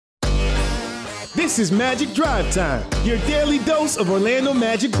This is Magic Drive Time, your daily dose of Orlando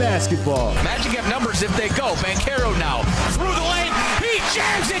Magic basketball. Magic have numbers if they go. Banchero now through the lane. He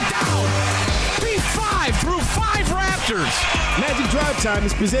jams it down. B5 through 5 Raptors. Magic Drive Time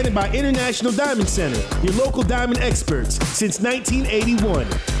is presented by International Diamond Center, your local diamond experts since 1981.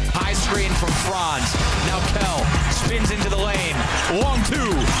 High screen from Franz. Now Kell spins into the lane. 1-2.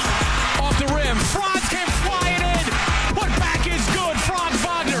 Off the rim. Franz can fly it in. Put back is good. Franz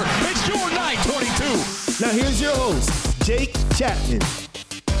Wagner. It's your night, 22. Now here's your host, Jake Chapman.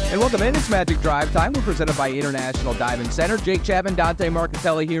 And welcome in. It's Magic Drive Time. We're presented by International Diamond Center. Jake Chapman, Dante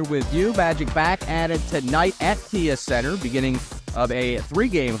Marcatelli here with you. Magic back at it tonight at Kia Center, beginning of a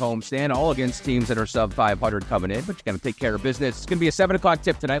 3-game homestand, all against teams that are sub 500 coming in, but you got to take care of business. It's going to be a 7 o'clock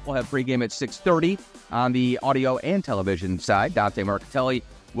tip tonight. We'll have pregame at 6:30 on the audio and television side. Dante Marcatelli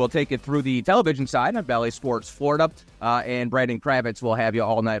will take it through the television side on Bally Sports Florida, and Brandon Kravitz will have you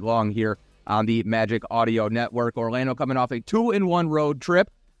all night long here on the Magic Audio Network. Orlando coming off a 2-1 road trip.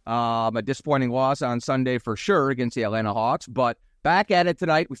 A disappointing loss on Sunday for sure against the Atlanta Hawks, but back at it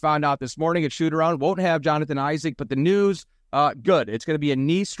tonight. We found out this morning at shoot-around, won't have Jonathan Isaac, but the news, good. It's going to be a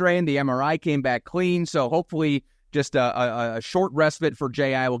knee strain. The MRI came back clean, so hopefully just a short respite for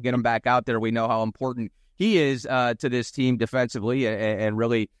J.I. will get him back out there. We know how important he is to this team defensively and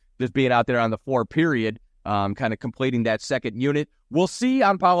really just being out there on the floor, period, kind of completing that second unit. We'll see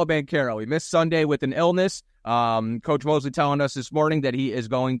on Paolo Banchero. He missed Sunday with an illness. Coach Mosley telling us this morning that he is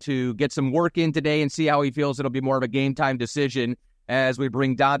going to get some work in today and see how he feels. It'll be more of a game-time decision as we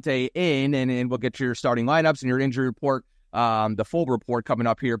bring Dante in, and we'll get your starting lineups and your injury report, the full report coming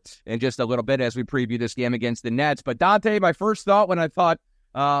up here in just a little bit as we preview this game against the Nets. But Dante, my first thought when I thought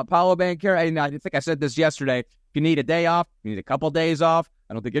Paolo Banchero, and I think I said this yesterday, if you need a day off, you need a couple days off.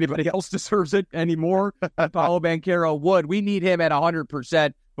 I don't think anybody else deserves it anymore. Paolo Banchero would. We need him at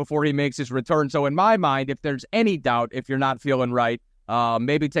 100% before he makes his return. So in my mind, if there's any doubt, if you're not feeling right,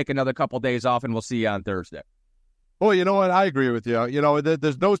 maybe take another couple days off and we'll see you on Thursday. Well, you know what? I agree with you. You know,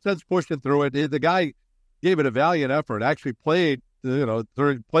 there's no sense pushing through it. The guy gave it a valiant effort, actually played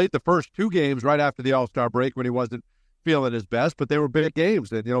the first 2 games right after the All-Star break when he wasn't feeling his best, but they were big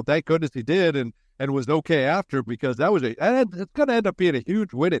games. And, thank goodness he did and was okay after, because it's going to end up being a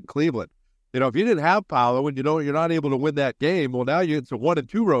huge win in Cleveland. If you didn't have Paolo and you're not able to win that game, well, now it's a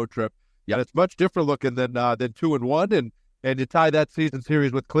 1-2 road trip. Yeah, it's much different looking than 2-1, and you tie that season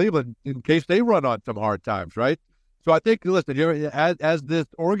series with Cleveland in case they run on some hard times, right? So I think, listen, as this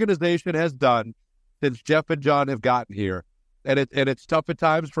organization has done since Jeff and John have gotten here, and it's tough at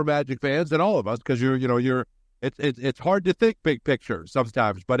times for Magic fans and all of us because it's hard to think big picture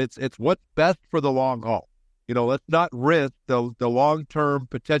sometimes, but it's what's best for the long haul. Let's not risk the long-term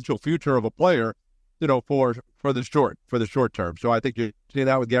potential future of a player, for the short term. So I think you're seeing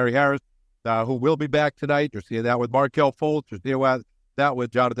that with Gary Harris, who will be back tonight. You're seeing that with Markelle Fultz. You're seeing that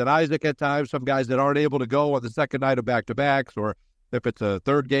with Jonathan Isaac at times. Some guys that aren't able to go on the second night of back-to-backs, or if it's a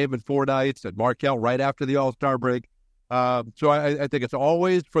third game in 4 nights, and Markelle right after the All-Star break. So I think it's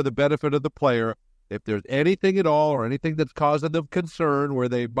always for the benefit of the player. If there's anything at all or anything that's causing them concern where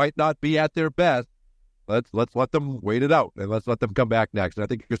they might not be at their best, let's let them wait it out and let's let them come back next. And I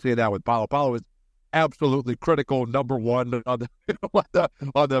think you're seeing that with Paolo. Paolo is absolutely critical, number one on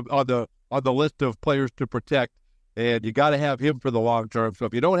the list of players to protect, and you got to have him for the long term. So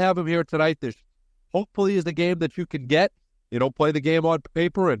if you don't have him here tonight, this hopefully is a game that you can get. Play the game on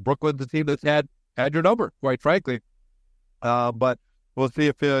paper, and Brooklyn's the team that's had your number, quite frankly. But we'll see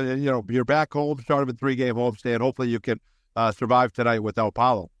if you're back home, start of a 3-game homestand. Hopefully you can survive tonight without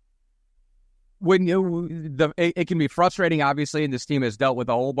Paolo. It can be frustrating, obviously, and this team has dealt with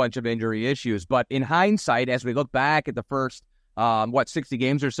a whole bunch of injury issues. But in hindsight, as we look back at the first, 60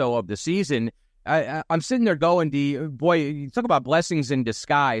 games or so of the season, I'm sitting there going, boy, you talk about blessings in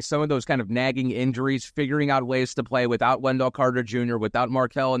disguise. Some of those kind of nagging injuries, figuring out ways to play without Wendell Carter Jr., without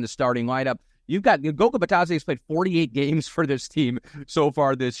Markelle in the starting lineup. You've got Goga Bitadze has played 48 games for this team so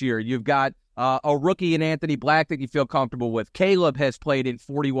far this year. You've got a rookie in Anthony Black that you feel comfortable with. Caleb has played in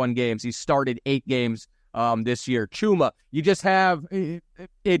 41 games. He's started 8 games this year. Chuma, you just have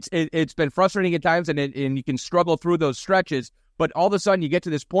it's been frustrating at times, and you can struggle through those stretches. But all of a sudden, you get to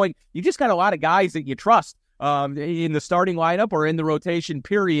this point, you just got a lot of guys that you trust in the starting lineup or in the rotation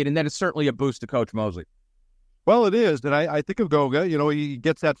period, and then it's certainly a boost to Coach Mosley. Well, it is, and I think of Goga. He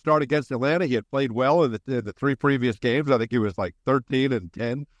gets that start against Atlanta. He had played well in the 3 previous games. I think he was like 13 and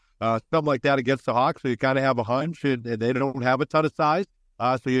 10. Something like that against the Hawks, so you kind of have a hunch, and they don't have a ton of size.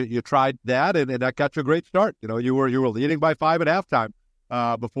 So you tried that, and that got you a great start. You were leading by 5 at halftime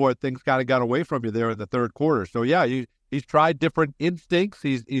before things kind of got away from you there in the third quarter. So yeah, he's tried different instincts.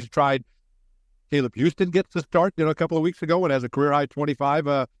 He's tried Caleb Houston gets the start, a couple of weeks ago and has a career-high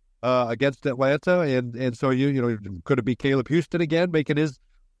 25 against Atlanta. And so, could it be Caleb Houston again making his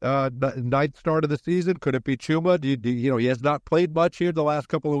ninth start of the season? Could it be Chuma? He has not played much here the last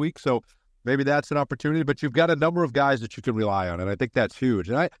couple of weeks, so maybe that's an opportunity. But you've got a number of guys that you can rely on, and I think that's huge.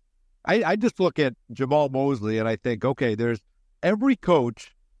 And I just look at Jamal Mosley, and I think, okay, every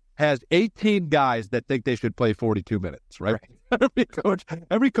coach has 18 guys that think they should play 42 minutes, right? every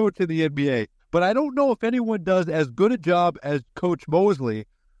coach in the NBA. But I don't know if anyone does as good a job as Coach Mosley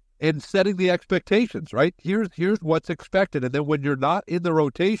in setting the expectations, right? Here's what's expected. And then when you're not in the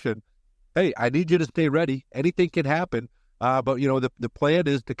rotation, hey, I need you to stay ready. Anything can happen. But, the plan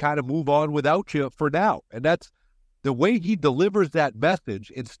is to kind of move on without you for now. And that's the way he delivers that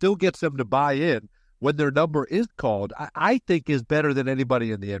message and still gets them to buy in when their number is called, I think is better than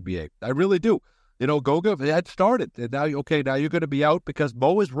anybody in the NBA. I really do. Goga had started, and now you're going to be out because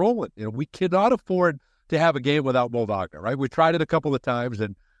Mo is rolling. We cannot afford to have a game without Mo Wagner, right? We tried it a couple of times,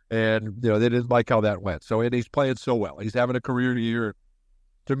 and they didn't like how that went. So, and he's playing so well. He's having a career year.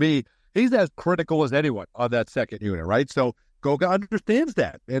 To me, he's as critical as anyone on that second unit, right? So Goga understands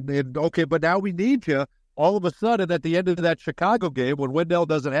that. And okay, but now we need you. All of a sudden, at the end of that Chicago game, when Wendell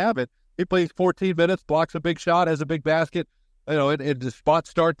doesn't have it, he plays 14 minutes, blocks a big shot, has a big basket, and the spot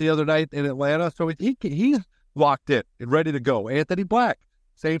start the other night in Atlanta. So he's locked in and ready to go. Anthony Black,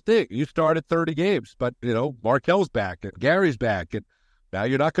 same thing. You started 30 games, but, Markel's back and Gary's back, and now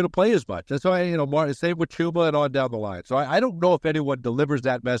you're not going to play as much. That's why, same with Chuma and on down the line. So I don't know if anyone delivers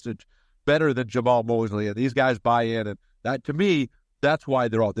that message better than Jamal Mosley, and these guys buy in. And that, to me, that's why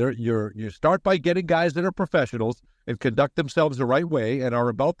they're all there. You start by getting guys that are professionals and conduct themselves the right way and are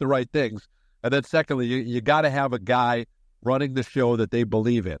about the right things. And then secondly, you got to have a guy running the show that they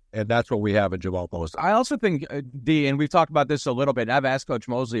believe in. And that's what we have in Jamal Mosley. I also think, and we've talked about this a little bit, and I've asked Coach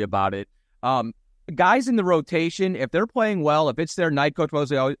Mosley about it. Guys in the rotation, if they're playing well, if it's their night, Coach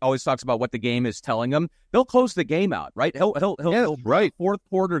Mosley always talks about what the game is telling them. They'll close the game out, right? He'll right. Fourth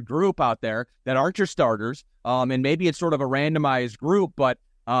quarter group out there that aren't your starters, and maybe it's sort of a randomized group, but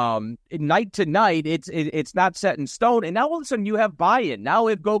night to night, it's not set in stone. And now all of a sudden you have buy-in. Now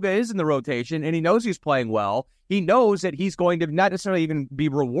if Goga is in the rotation and he knows he's playing well, he knows that he's going to not necessarily even be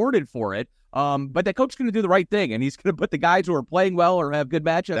rewarded for it, but the coach is going to do the right thing, and he's going to put the guys who are playing well or have good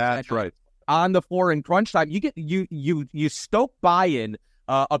matchups. That's right. On the floor in crunch time. You stoke buy-in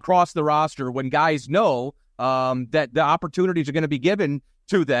across the roster when guys know that the opportunities are going to be given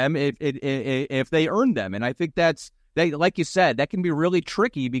to them if they earn them. And I think like you said, that can be really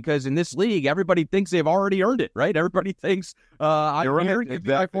tricky because in this league, everybody thinks they've already earned it, right? Everybody thinks I'm here to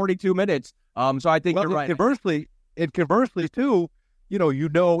give 42 minutes. So I think you're right. Conversely, too,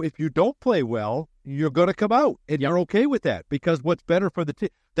 if you don't play well, you're going to come out, and you're okay with that because what's better for the team.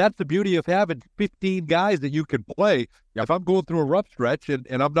 That's the beauty of having 15 guys that you can play. If I'm going through a rough stretch and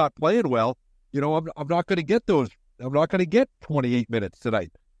I'm not playing well, I'm not going to get those. I'm not going to get 28 minutes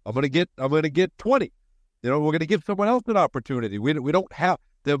tonight. I'm going to get 20. We're going to give someone else an opportunity. We don't have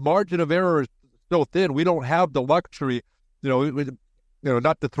the margin of error is so thin. We don't have the luxury,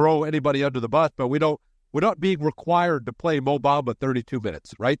 not to throw anybody under the bus, but we're not being required to play Mo Bamba 32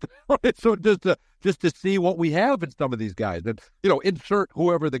 minutes, right? So just to see what we have in some of these guys, and insert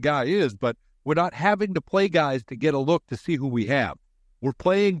whoever the guy is, but we're not having to play guys to get a look to see who we have. We're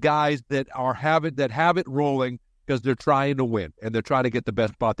playing guys that have it rolling because they're trying to win and they're trying to get the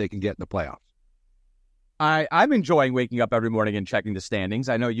best spot they can get in the playoffs. I'm enjoying waking up every morning and checking the standings.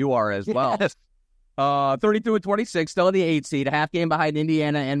 I know you are as well. Yes. 32-26, still in the 8 seed, a half game behind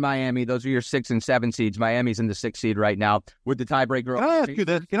Indiana and Miami. Those are your 6 and 7 seeds. Miami's in the 6 seed right now with the tiebreaker. Can I ask you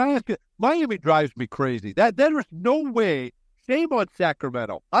this? Miami drives me crazy. There is no way. Shame on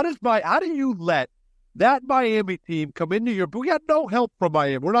Sacramento. How do you let that Miami team come into your? We got no help from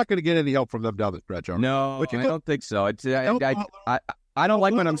Miami. We're not going to get any help from them down the stretch. No, I don't think so. I don't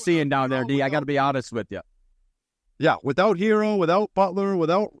like what I'm seeing down there, D. I got to be honest with you. Yeah, without Hero, without Butler,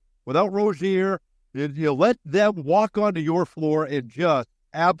 without Rozier. You let them walk onto your floor and just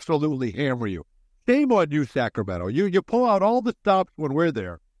absolutely hammer you. Shame on you, Sacramento. You pull out all the stops when we're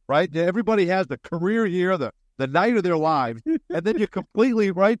there, right? Everybody has the career year, the night of their lives, and then you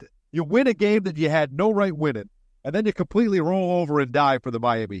completely, right? You win a game that you had no right winning, and then you completely roll over and die for the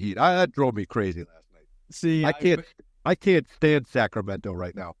Miami Heat. That drove me crazy last night. See, I can't stand Sacramento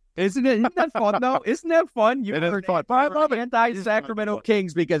right now. Isn't that fun, though? Isn't that fun? It is fun. I love anti-Sacramento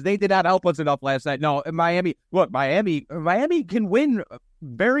Kings because they did not help us enough last night. No, Miami can win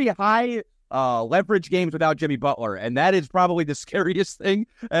very high leverage games without Jimmy Butler, and that is probably the scariest thing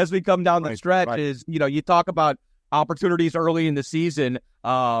as we come down the stretch. Right. Is you talk about opportunities early in the season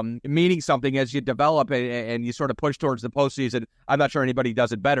meaning something as you develop and you sort of push towards the postseason. I'm not sure anybody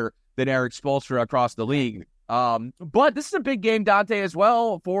does it better than Eric Spoelstra across the league. But this is a big game, Dante, as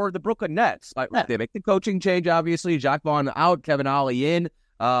well for the Brooklyn Nets. They make the coaching change, obviously. Jacques Vaughn out, Kevin Ollie in,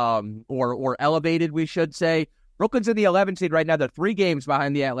 or elevated, we should say. Brooklyn's in the 11th seed right now. They're 3 games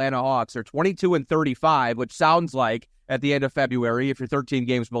behind the Atlanta Hawks. They're 22-35, which sounds like at the end of February, if you're 13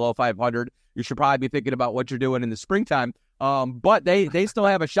 games below 500, you should probably be thinking about what you're doing in the springtime. But they still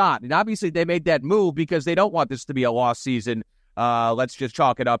have a shot. And obviously they made that move because they don't want this to be a lost season. Let's just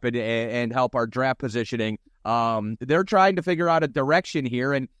chalk it up and help our draft positioning. They're trying to figure out a direction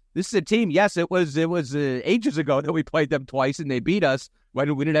here. And this is a team, yes, it was ages ago that we played them twice and they beat us. We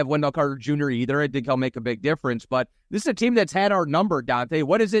didn't have Wendell Carter Jr. either. I think he'll make a big difference. But this is a team that's had our number, Dante.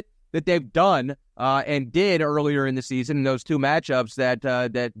 What is it that they've done and did earlier in the season in those 2 matchups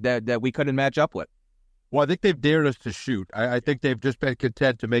that we couldn't match up with? Well, I think they've dared us to shoot. I think they've just been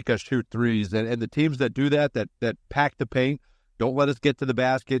content to make us shoot threes. And the teams that do that pack the paint, don't let us get to the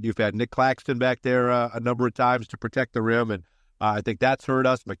basket. You've had Nick Claxton back there a number of times to protect the rim, and I think that's hurt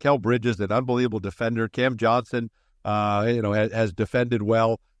us. Mikal Bridges, an unbelievable defender. Cam Johnson, has defended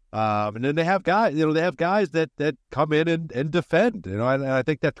well. And then they have guys, that come in and defend. And I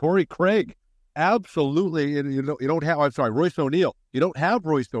think that Torrey Craig, absolutely. You don't have. I'm sorry, Royce O'Neal. You don't have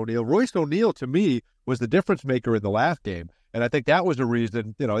Royce O'Neal. Royce O'Neal, to me, was the difference maker in the last game, and I think that was a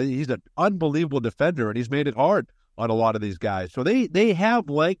reason. He's an unbelievable defender, and he's made it hard on a lot of these guys. So they have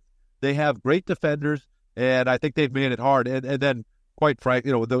length, they have great defenders, and I think they've made it hard. And then, quite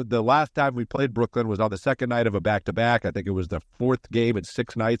frankly, the last time we played Brooklyn was on the second night of a back-to-back. I think it was the 4th game in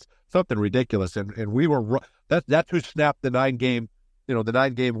 6 nights, something ridiculous. And we were that's who snapped the 9-game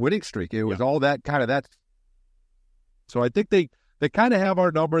winning streak. It was all that kind of that. So I think they kind of have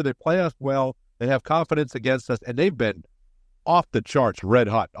our number. They play us well. They have confidence against us, and they've been off the charts red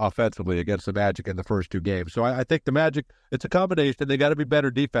hot offensively against the Magic in the first 2 games. So I think the Magic, it's a combination. They got to be better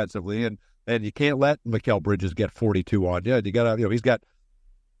defensively, and you can't let Mikal Bridges get 42 on you. You got to, he's got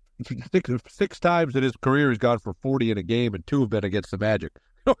 6 times in his career he's gone for 40 in a game, and 2 have been against the Magic.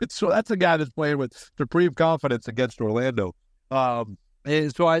 So that's a guy that's playing with supreme confidence against Orlando. And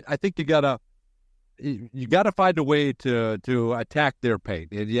so I think you gotta find a way to attack their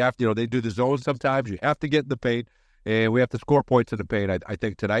paint, and you have to. They do the zone sometimes. You have to get in the paint, and we have to score points in the paint. I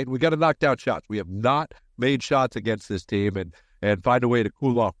think tonight we got to knock down shots. We have not made shots against this team, and find a way to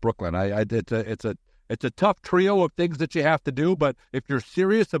cool off Brooklyn. It's a tough trio of things that you have to do, but if you're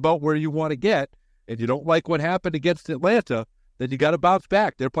serious about where you want to get, and you don't like what happened against Atlanta, then you got to bounce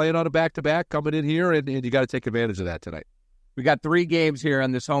back. They're playing on a back-to-back coming in here, and you got to take advantage of that tonight. We got 3 games here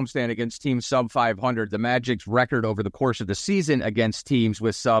on this homestand against teams sub 500. The Magic's record over the course of the season against teams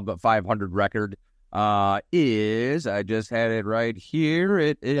with sub 500 record is, I just had it right here,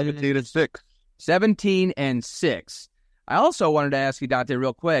 it is 17-6. 17-6. I also wanted to ask you, Dante,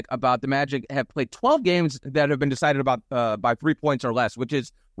 real quick about the Magic have played 12 games that have been decided about by 3 points or less, which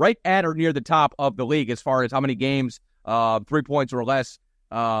is right at or near the top of the league as far as how many games 3 points or less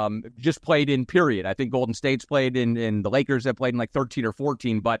just played in, period. I think Golden State's played in the Lakers have played in like 13 or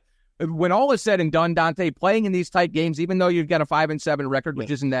 14. But when all is said and done, Dante, playing in these tight games, even though you've got a 5-7 record,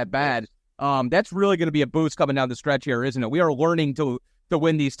 which isn't that bad, that's really going to be a boost coming down the stretch here, isn't it? We are learning to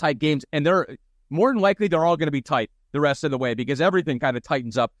win these tight games, and they're more than likely they're all going to be tight the rest of the way because everything kind of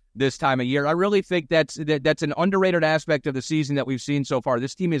tightens up this time of year. I really think that's an underrated aspect of the season that we've seen so far.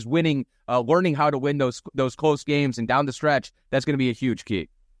 This team is winning, learning how to win those close games, and down the stretch, that's going to be a huge key.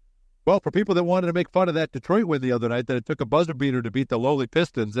 Well, for people that wanted to make fun of that Detroit win the other night, that it took a buzzer beater to beat the lowly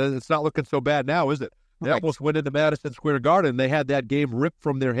Pistons, it's not looking so bad now, is it? They almost went into Madison Square Garden. They had that game ripped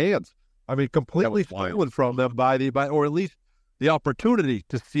from their hands. I mean, completely stolen from them by or at least the opportunity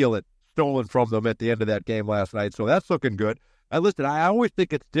to steal it stolen from them at the end of that game last night. So that's looking good. Listen, I always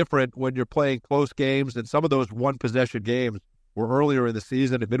think it's different when you're playing close games, and some of those one-possession games were earlier in the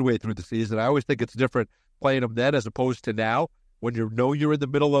season and midway through the season. I always think it's different playing them then as opposed to now when you're in the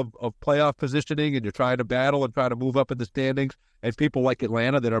middle of playoff positioning and you're trying to battle and trying to move up in the standings, and people like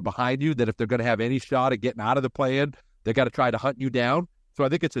Atlanta that are behind you, that if they're going to have any shot at getting out of the play-in, they got to try to hunt you down. So I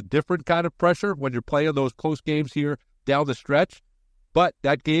think it's a different kind of pressure when you're playing those close games here down the stretch. But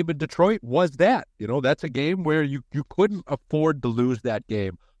that game in Detroit was that. That's a game where you couldn't afford to lose that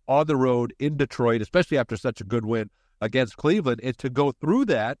game on the road in Detroit, especially after such a good win against Cleveland. And to go through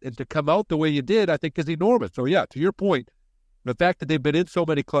that and to come out the way you did, I think is enormous. So, yeah, to your point, the fact that they've been in so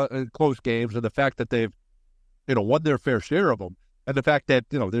many close games and the fact that they've, won their fair share of them, and the fact that,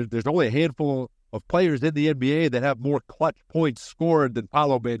 there's only a handful of players in the NBA that have more clutch points scored than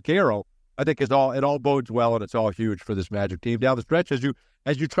Paolo Banchero, I think it all bodes well, and it's all huge for this Magic team down the stretch as you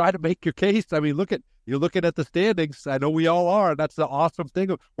try to make your case. I mean, you're looking at the standings. I know we all are, and that's the awesome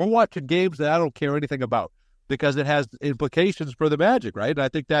thing. We're watching games that I don't care anything about because it has implications for the Magic, right? And I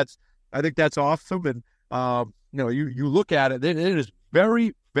think that's awesome. And you look at it, it is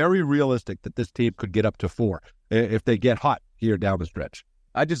very, very realistic that this team could get up to 4 if they get hot here down the stretch.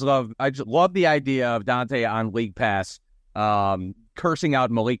 I just love the idea of Dante on League Pass cursing out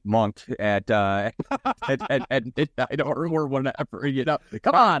Malik Monk at midnight or whatever.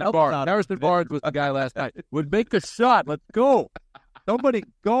 Come on, Harrison Barnes was the guy last night. Would make the shot. Let's go. Somebody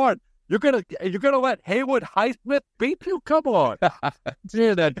guard. You're gonna let Haywood Highsmith beat you? Come on.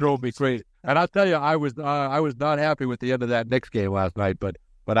 Yeah, that drove me crazy. And I'll tell you, I was not happy with the end of that Knicks game last night. But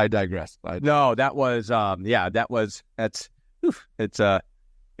I digress.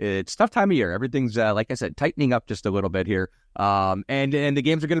 It's tough time of year. Everything's, like I said, tightening up just a little bit here. And the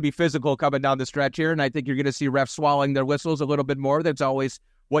games are going to be physical coming down the stretch here. And I think you're going to see refs swallowing their whistles a little bit more. That's always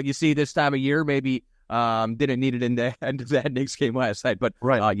what you see this time of year. Maybe didn't need it in the end of that Knicks game last night. But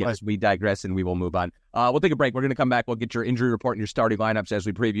yes, we digress and we will move on. We'll take a break. We're going to come back. We'll get your injury report and your starting lineups as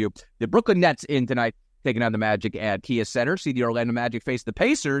we preview the Brooklyn Nets in tonight, taking on the Magic at Kia Center. See the Orlando Magic face the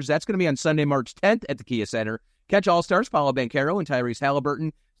Pacers. That's going to be on Sunday, March 10th at the Kia Center. Catch All-Stars Paolo Banchero and Tyrese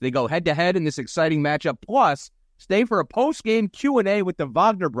Halliburton. They go head-to-head in this exciting matchup. Plus, stay for a post-game Q&A with the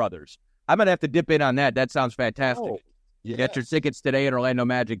Wagner brothers. I'm going to have to dip in on that. That sounds fantastic. Get your tickets today at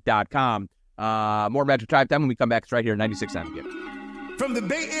OrlandoMagic.com. More Magic Drive Time when we come back. It's right here at 96.7 Game. From the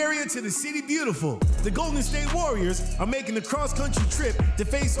Bay Area to the City Beautiful, the Golden State Warriors are making the cross-country trip to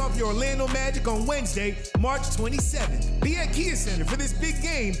face off your Orlando Magic on Wednesday, March 27th. Be at Kia Center for this big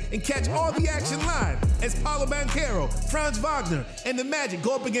game and catch all the action live as Paolo Banchero, Franz Wagner, and the Magic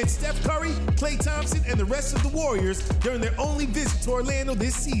go up against Steph Curry, Klay Thompson, and the rest of the Warriors during their only visit to Orlando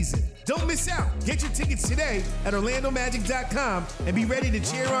this season. Don't miss out. Get your tickets today at OrlandoMagic.com and be ready to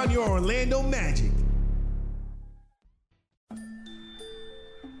cheer on your Orlando Magic.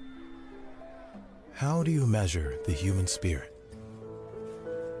 How do you measure the human spirit?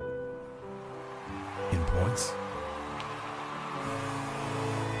 In points?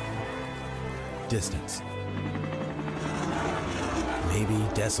 Distance? Maybe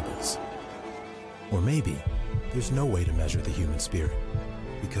decibels? Or maybe there's no way to measure the human spirit,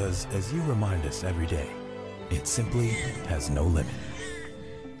 because as you remind us every day, it simply has no limit.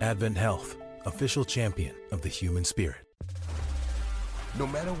 Advent Health, official champion of the human spirit. No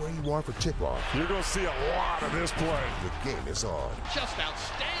matter where you are for tip-off, you're going to see a lot of this play. The game is on. Just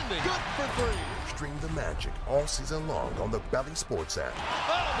outstanding. Good for 3. Stream the Magic all season long on the Bally Sports app. Oh,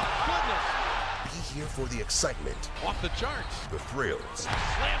 my goodness. Be here for the excitement. Off the charts. The thrills.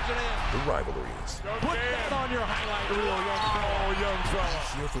 Slams it in. The rivalries. Put that on your highlight reel, young fella.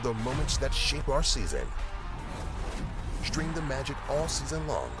 Be here for the moments that shape our season. Stream the Magic all season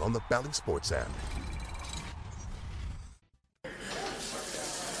long on the Bally Sports app.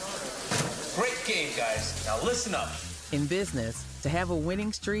 Great game, guys. Now listen up. In business, to have a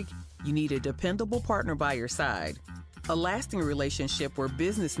winning streak, you need a dependable partner by your side. A lasting relationship where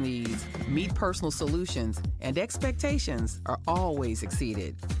business needs meet personal solutions and expectations are always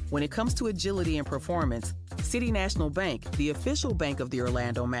exceeded. When it comes to agility and performance, City National Bank, the official bank of the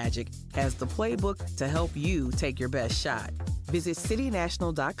Orlando Magic, has the playbook to help you take your best shot. Visit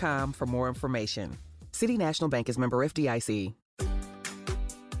citynational.com for more information. City National Bank is member FDIC.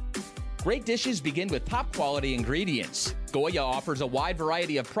 Great dishes begin with top-quality ingredients. Goya offers a wide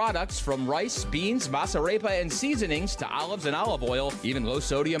variety of products from rice, beans, masarepa, and seasonings to olives and olive oil, even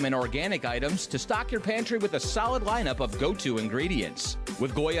low-sodium and organic items to stock your pantry with a solid lineup of go-to ingredients.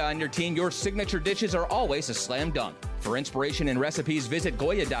 With Goya on your team, your signature dishes are always a slam dunk. For inspiration and recipes, visit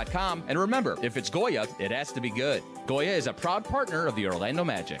Goya.com. And remember, if it's Goya, it has to be good. Goya is a proud partner of the Orlando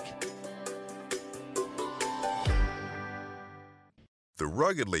Magic. The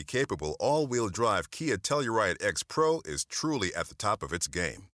ruggedly capable all-wheel drive Kia Telluride X Pro is truly at the top of its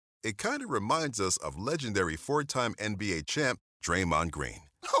game. It kind of reminds us of legendary four-time NBA champ Draymond Green.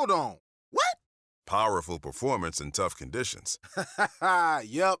 Hold on. What? Powerful performance in tough conditions.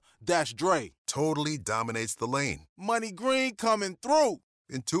 Yep, that's Dre. Totally dominates the lane. Money Green coming through.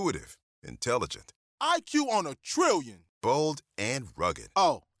 Intuitive, intelligent. IQ on a trillion. Bold and rugged.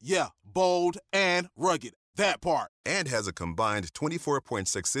 Oh, yeah, bold and rugged. That part. And has a combined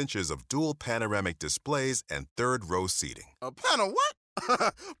 24.6 inches of dual panoramic displays and third-row seating. A panel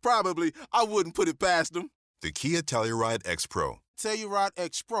what? Probably. I wouldn't put it past them. The Kia Telluride X Pro. Telluride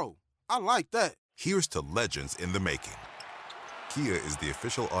X Pro. I like that. Here's to legends in the making. Kia is the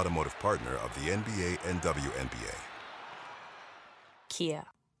official automotive partner of the NBA and WNBA. Kia,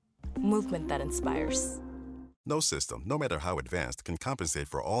 Movement that inspires. No system, no matter how advanced, can compensate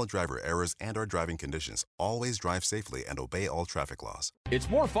for all driver errors and/or driving conditions. Always drive safely and obey all traffic laws. It's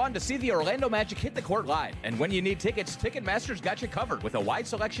more fun to see the Orlando Magic hit the court live. And when you need tickets, Ticketmaster's got you covered with a wide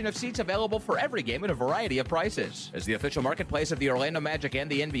selection of seats available for every game at a variety of prices. As the official marketplace of the Orlando Magic and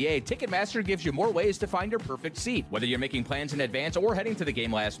the NBA, Ticketmaster gives you more ways to find your perfect seat, whether you're making plans in advance or heading to the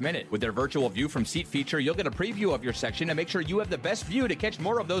game last minute. With their virtual view from seat feature, you'll get a preview of your section to make sure you have the best view to catch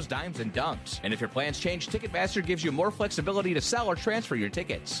more of those dimes and dunks. And if your plans change, Ticketmaster gives you more flexibility to sell or transfer your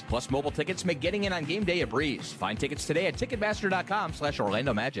tickets. Plus, mobile tickets make getting in on game day a breeze. Find tickets today at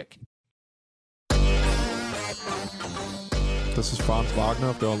Ticketmaster.com/Orlando Magic. This is Franz Wagner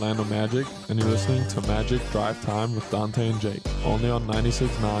of the Orlando Magic, and you're listening to Magic Drive Time with Dante and Jake, only on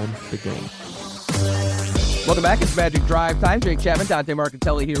 96.9 The Game. Welcome back. It's Magic Drive Time. Jake Chapman, Dante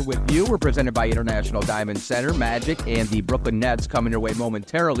Marcatelli here with you. We're presented by International Diamond Center. Magic and the Brooklyn Nets coming your way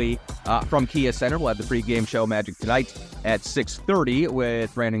momentarily from Kia Center. We'll have the pregame show Magic tonight at 6:30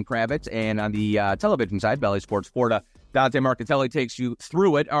 with Brandon Kravitz. And on the television side, Valley Sports Florida, Dante Marcatelli takes you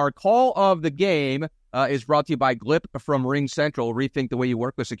through it. Our call of the game is brought to you by Glip from Ring Central. Rethink the way you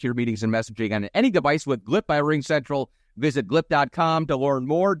work with secure meetings and messaging on any device with Glip by Ring Central. Visit glip.com to learn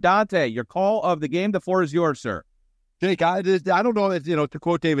more. Dante, your call of the game. The floor is yours, sir. Jake, I don't know if, to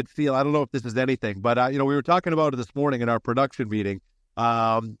quote David Steele, I don't know if this is anything, but, we were talking about it this morning in our production meeting,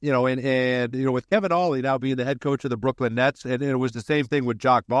 and with Kevin Ollie now being the head coach of the Brooklyn Nets, and it was the same thing with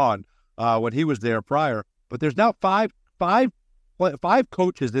Jacques Vaughn when he was there prior, but there's now five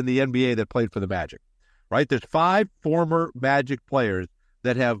coaches in the NBA that played for the Magic, right? There's 5 former Magic players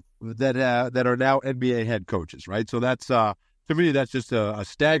that are now NBA head coaches, right? So that's, to me, that's just a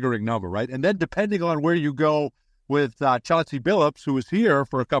staggering number, right? And then depending on where you go with Chauncey Billups, who was here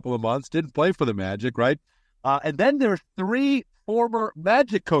for a couple of months, didn't play for the Magic, right? And then there's 3 former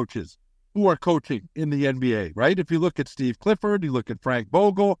Magic coaches who are coaching in the NBA, right? If you look at Steve Clifford, you look at Frank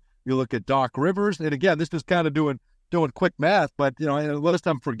Vogel, you look at Doc Rivers, and again, this is kind of doing quick math, but, unless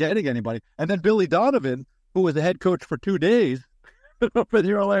I'm forgetting anybody. And then Billy Donovan, who was the head coach for 2 days, for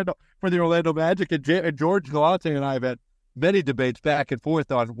the Orlando Magic, and George Galante and I have had many debates back and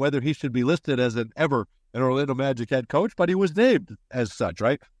forth on whether he should be listed as an Orlando Magic head coach, but he was named as such,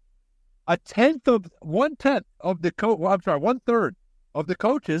 right? One-third of the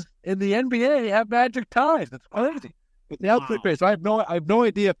coaches in the NBA have Magic ties. That's crazy. It's absolutely crazy. So I have no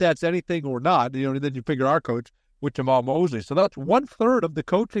idea if that's anything or not. Then you figure our coach with Jamal Mosley. So that's 1/3 of the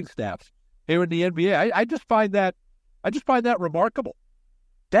coaching staffs here in the NBA. I just find that remarkable.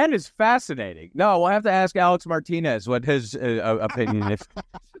 That is fascinating. No, we'll have to ask Alex Martinez what his opinion is.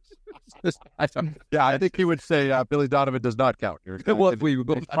 I think he would say Billy Donovan does not count. Well, we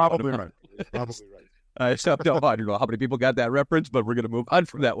probably right. Probably right. So I don't know how many people got that reference, but we're going to move on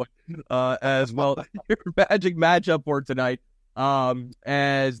from that one as well. Your Magic matchup for tonight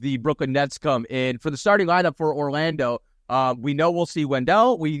as the Brooklyn Nets come in. For the starting lineup for Orlando, we know we'll see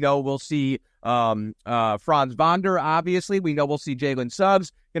Wendell. We know we'll see Franz Wagner, obviously. We know we'll see Jalen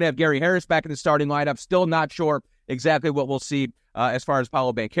Suggs. Going to have Gary Harris back in the starting lineup. Still not sure exactly what we'll see as far as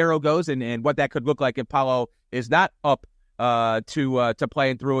Paolo Banchero goes and what that could look like if Paolo is not up to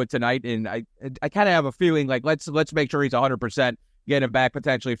playing through it tonight. And I kind of have a feeling like let's make sure he's 100%, get him back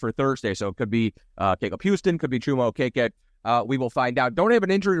potentially for Thursday. So it could be Caleb Houston, could be Chuma Okeke. We will find out. Don't have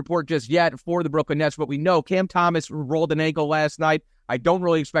an injury report just yet for the Brooklyn Nets, but we know Cam Thomas rolled an ankle last night. I don't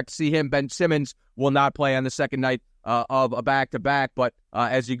really expect to see him. Ben Simmons will not play on the second night of a back-to-back, but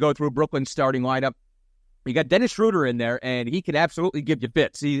as you go through Brooklyn's starting lineup, you got Dennis Schroeder in there, and he can absolutely give you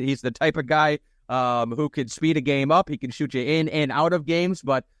fits. He's the type of guy who can speed a game up. He can shoot you in and out of games,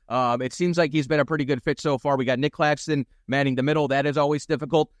 but it seems like he's been a pretty good fit so far. We got Nick Claxton manning the middle. That is always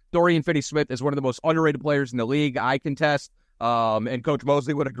difficult. Dorian Finney-Smith is one of the most underrated players in the league, I contest, and Coach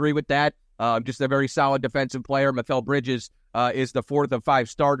Mosley would agree with that. Just a very solid defensive player. Mikal Bridges is the 4th of 5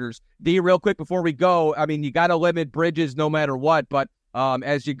 starters. D, real quick before we go, I mean, you got to limit Bridges no matter what, but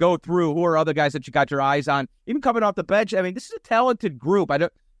as you go through, who are other guys that you got your eyes on? Even coming off the bench, I mean, this is a talented group.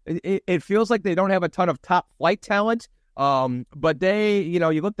 It feels like they don't have a ton of top flight talent, but they,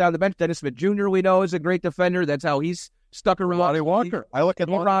 you look down the bench, Dennis Smith Jr., we know, is a great defender. That's how he's stuck around. Lonnie Walker. I look at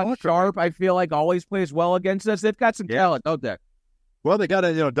Ron Sharp, I feel like always plays well against us. They've got some talent, don't they? Well, they got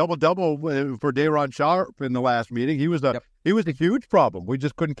a double-double for Day'Ron Sharp in the last meeting. He was a huge problem. We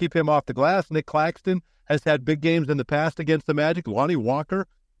just couldn't keep him off the glass. Nick Claxton has had big games in the past against the Magic. Lonnie Walker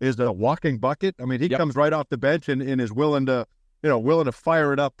is a walking bucket. I mean, he comes right off the bench and is willing to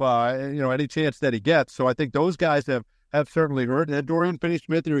fire it up, any chance that he gets. So I think those guys have certainly hurt. And Dorian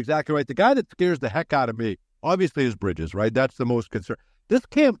Finney-Smith, you're exactly right. The guy that scares the heck out of me, obviously, is Bridges, right? That's the most concern. This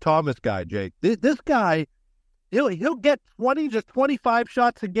Cam Thomas guy, Jake, this guy, he'll get 20 to 25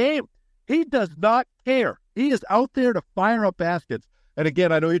 shots a game. He does not care. He is out there to fire up baskets. And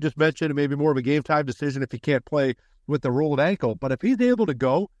again, I know you just mentioned it may be more of a game time decision if he can't play with the rolled ankle, but if he's able to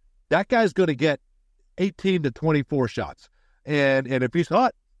go, that guy's going to get 18 to 24 shots. And if he's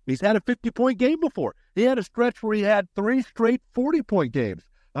hot, he's had a 50-point game before. He had a stretch where he had 3 straight 40-point games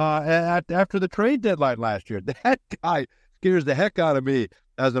after the trade deadline last year. That guy scares the heck out of me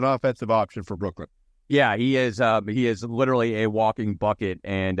as an offensive option for Brooklyn. Yeah, he is literally a walking bucket,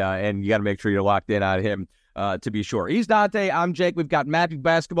 and you got to make sure you're locked in on him to be sure. He's Dante. I'm Jake. We've got Magic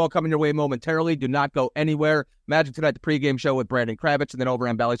basketball coming your way momentarily. Do not go anywhere. Magic tonight, the pregame show with Brandon Kravitz, and then over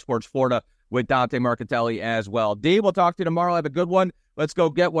on Valley Sports Florida with Dante Marcatelli as well. D, we'll talk to you tomorrow. Have a good one. Let's go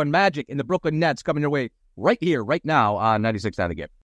get one. Magic and the Brooklyn Nets coming your way right here, right now on 96.9 The Game.